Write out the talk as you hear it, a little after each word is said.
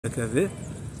Quer ver?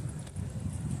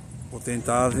 Vou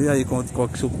tentar ver aí qual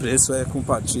que o preço é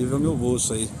compatível ao meu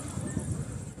bolso aí.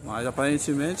 Mas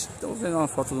aparentemente estou vendo uma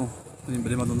foto do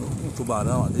emblema do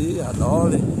tubarão ali, a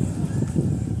Dolly.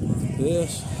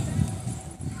 Peixe.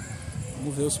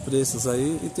 Vamos ver os preços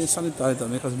aí. E tem sanitário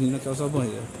também, que as meninas querem usar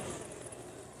banheiro.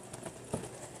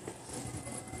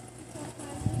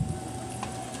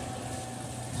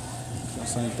 Tem um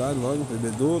sanitário, logo, um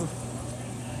bebedouro.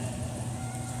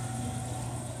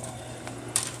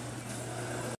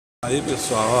 Aí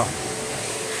pessoal, ó,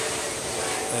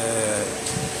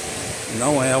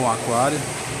 não é um aquário,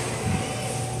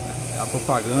 é a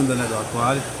propaganda, né, do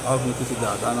aquário. Olha que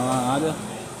dá numa área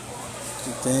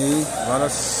que tem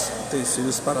vários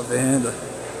utensílios para venda,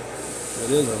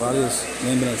 beleza? Várias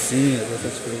lembrancinhas,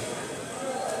 essas coisas.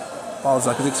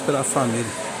 Pausar que tem que esperar a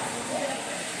família.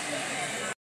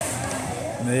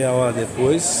 Meia hora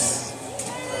depois,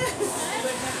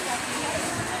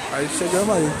 aí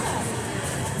chegamos aí.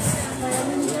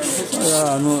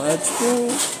 É tipo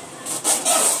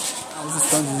uns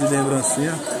estandes de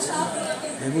lembrancinha,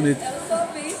 bem bonito.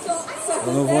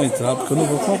 Eu não vou entrar porque eu não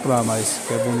vou comprar, mas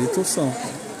que é bonito são.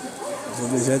 Os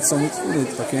objetos são muito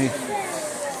bonitos para quem.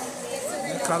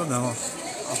 Não é caro não, ó.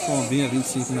 A pombinha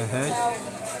 25 reais.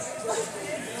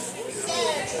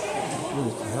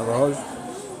 Relógio.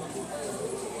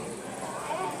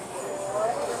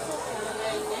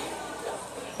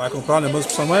 Vai comprar uma lembrança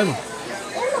para sua mãe, não?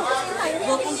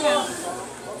 Vou comprar.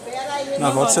 Na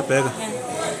volta você pega.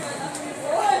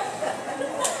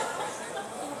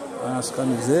 As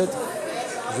camisetas,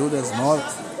 Julias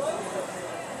Norte.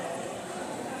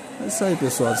 É isso aí,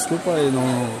 pessoal. Desculpa aí,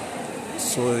 não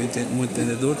sou muito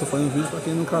entendedor. Tô fazendo vídeo para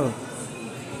quem nunca vou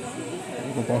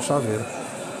comprar um chaveiro.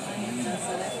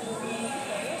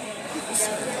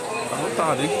 Tá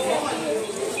lotado, hein?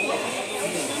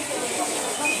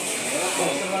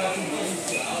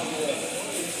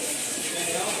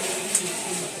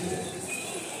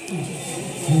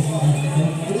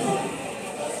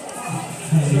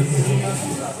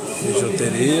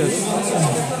 Bijuteria.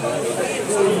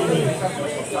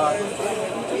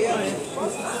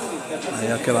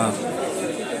 Aí aquela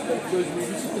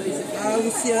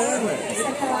Luciana.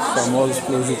 famosos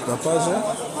produtos da Pajé.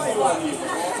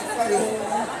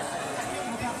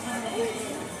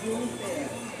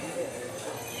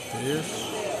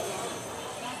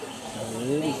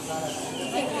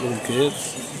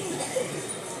 Brinquedos.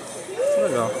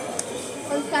 Legal.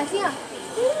 Pode ficar aqui, ó.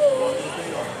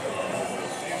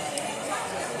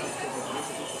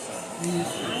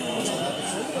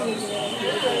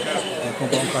 Tem que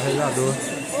comprar um carregador.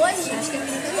 Hoje, acho que é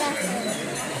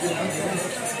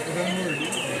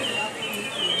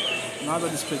Nada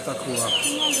de espetacular.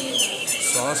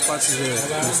 Só as partes de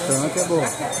cristã que é boa.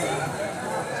 As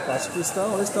partes cristã,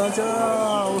 o restante é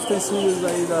os utensílios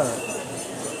aí da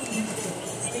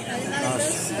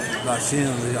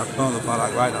China, do Japão, do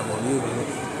Paraguai, da Bolívia,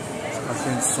 as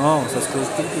caixinhas de som, essas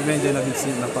coisas, tudo que vende aí na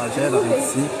 25, na Pajé, na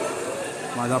 25.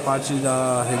 Mas a parte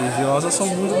da religiosa são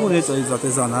muito bonitos aí, os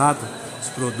artesanatos, os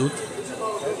produtos.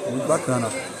 Muito bacana.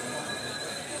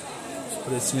 Os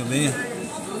precinhos bem.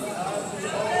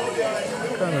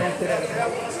 Bacana.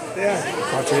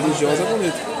 A parte religiosa é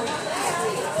bonita.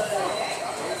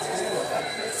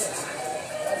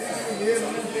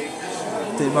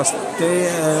 Tem bastante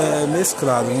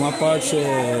mesclado. Uma parte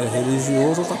é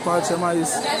religiosa, outra parte é mais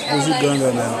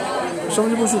bugiganga mesmo. Eu chamo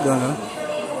de bugiganga, né?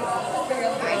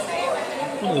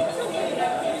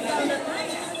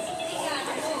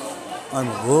 Vai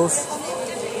no bolso.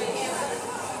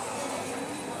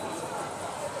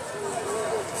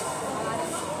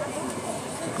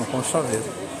 Vou comprar um chaveiro.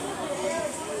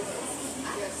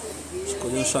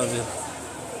 Escolhi um chaveiro.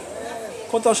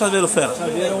 Quanto é o chaveiro, fera?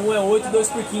 Chaveiro 1 é 8, 2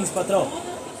 por 15, patrão.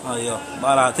 Aí, ó.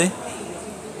 Barato, hein?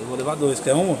 Eu vou levar 2.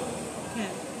 Quer um?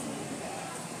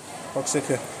 Qual que você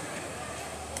quer?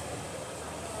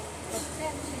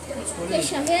 Quer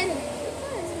chaveiro?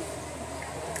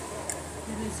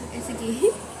 Esse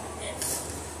aqui.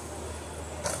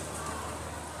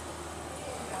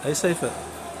 É isso aí, fera.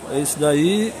 Esse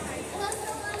daí.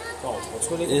 Bom, pode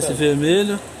escolher. Esse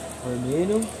vermelho.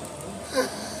 Vermelho.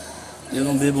 Eu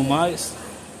não bebo mais.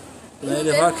 Eu ia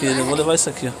levar aquele. Eu vou levar esse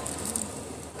aqui, ó.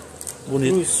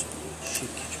 Bonito. Isso. Chique.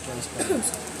 Deixa eu esse pra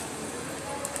você.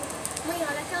 Mãe,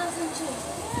 olha aquela santinha.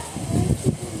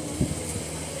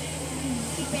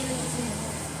 Que pena de ser.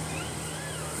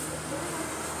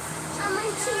 A mãe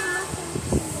tinha.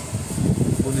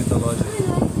 Bonita a loja.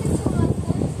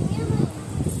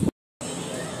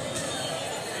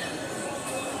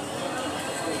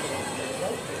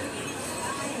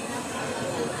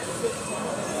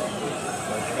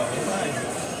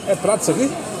 É prato isso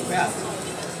aqui?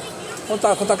 Quanto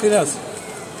tá a criança?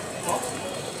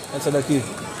 Essa daqui?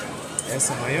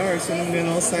 Essa maior, se eu não me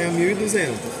engano, ela sai a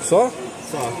 1.200. Só?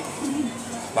 Só.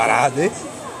 Parado, hein?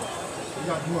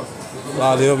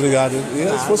 Valeu, obrigado.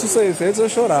 E se fosse 600 eu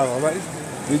chorava, mas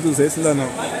 1.200 ainda não.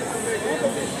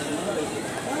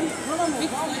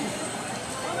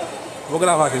 Vou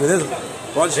gravar aqui, beleza?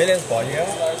 Pode? Beleza, pode.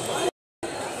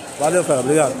 Valeu, cara,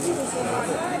 obrigado.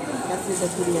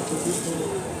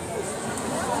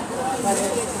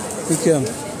 Pequeno.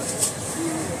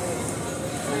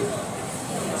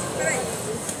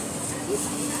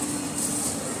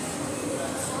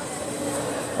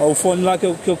 Ó, o fone lá que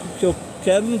eu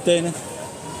quero não tem, né?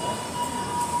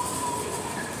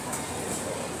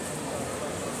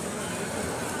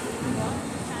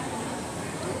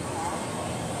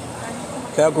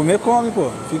 Quer comer, come,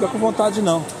 pô. Fica com vontade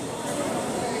não.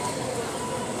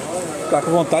 Fica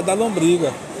com vontade da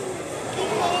lombriga.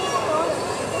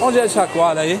 Onde é esse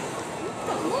aquário aí?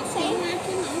 Não sei, não é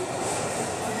aqui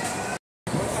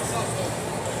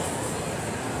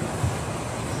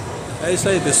não. É isso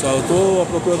aí, pessoal. Eu tô à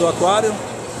procura do aquário.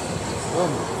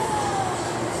 Vamos.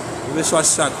 Vou ver se eu acho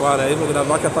esse aquário aí. Vou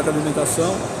gravar que é a parte de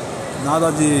alimentação.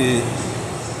 Nada de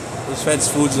os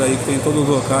fast foods aí que tem em todos os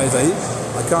locais aí.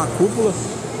 Aqui é uma cúpula.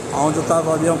 Onde eu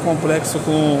tava ali é um complexo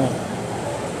com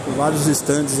vários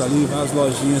estandes ali, várias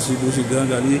lojinhas de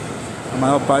bugiganga ali. A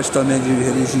maior parte também de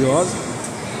religiosa.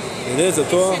 Beleza? Eu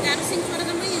tô... Chegaram 5 horas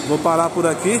da manhã. Vou parar por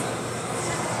aqui.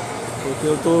 Porque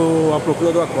eu tô à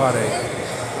procura do aquário aí.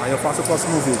 Aí eu faço o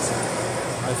próximo vídeo.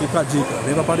 Aí fica a dica,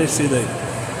 vem pra Aparecida aí.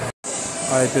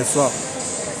 Aí pessoal,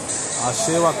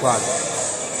 achei o aquário.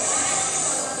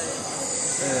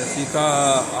 Fica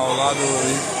ao lado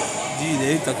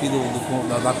direito aqui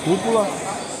da cúpula.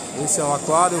 Esse é o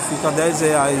aquário, fica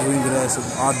R$10 o ingresso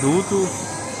adulto.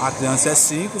 A criança é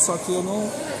 5, só que eu não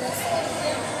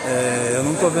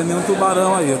tô vendo nenhum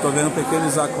tubarão aí. Eu tô vendo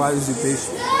pequenos aquários de peixe.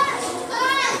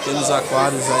 Pequenos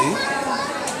aquários aí.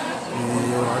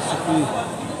 E eu acho que,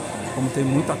 como tem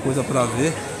muita coisa pra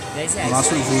ver, eu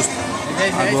acho justo.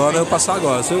 Agora eu passar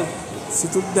agora. Se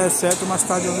tudo der certo, mais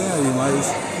tarde eu venho aí.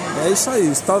 Mas é isso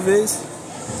aí. Talvez.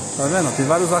 Tá vendo? Tem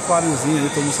vários aquáriozinhos aí.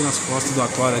 Tô mostrando as costas do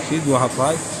aquário aqui, do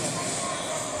rapaz.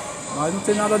 Mas não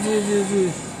tem nada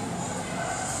de...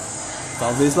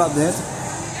 Talvez lá dentro.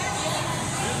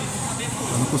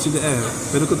 Eu não consigo.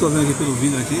 Pelo que eu tô vendo aqui pelo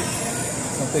vídeo aqui,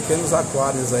 são pequenos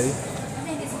aquários aí.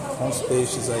 Com os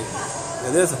peixes aí.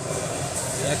 Beleza?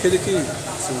 É aquele que,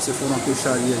 se você for numa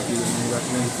peixaria aqui, num lugar que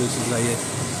vende peixes aí,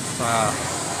 pra...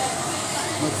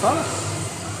 Como é que fala?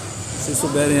 Se vocês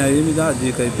souberem aí, me dá a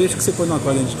dica aí. Peixe que você põe no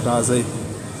aquário dentro de casa aí.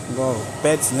 Igual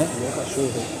pets, né? Igual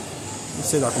cachorro aí. Não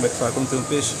sei lá como é que faz quando tem um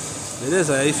peixe.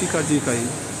 Beleza? Aí fica a dica aí.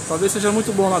 Talvez seja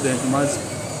muito bom lá dentro, mas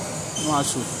não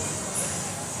acho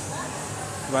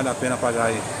que vale a pena pagar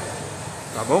aí.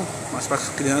 Tá bom? Mas pra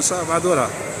criança vai adorar.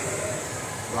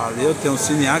 Valeu, tem um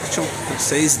Cine Action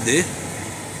 6D.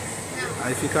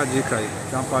 Aí fica a dica aí.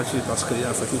 Tem uma parte para as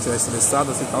crianças aqui que estiver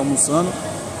estressada, você tá almoçando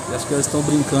e as crianças estão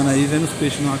brincando aí, vendo os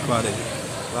peixes no aquário aí.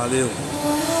 Valeu!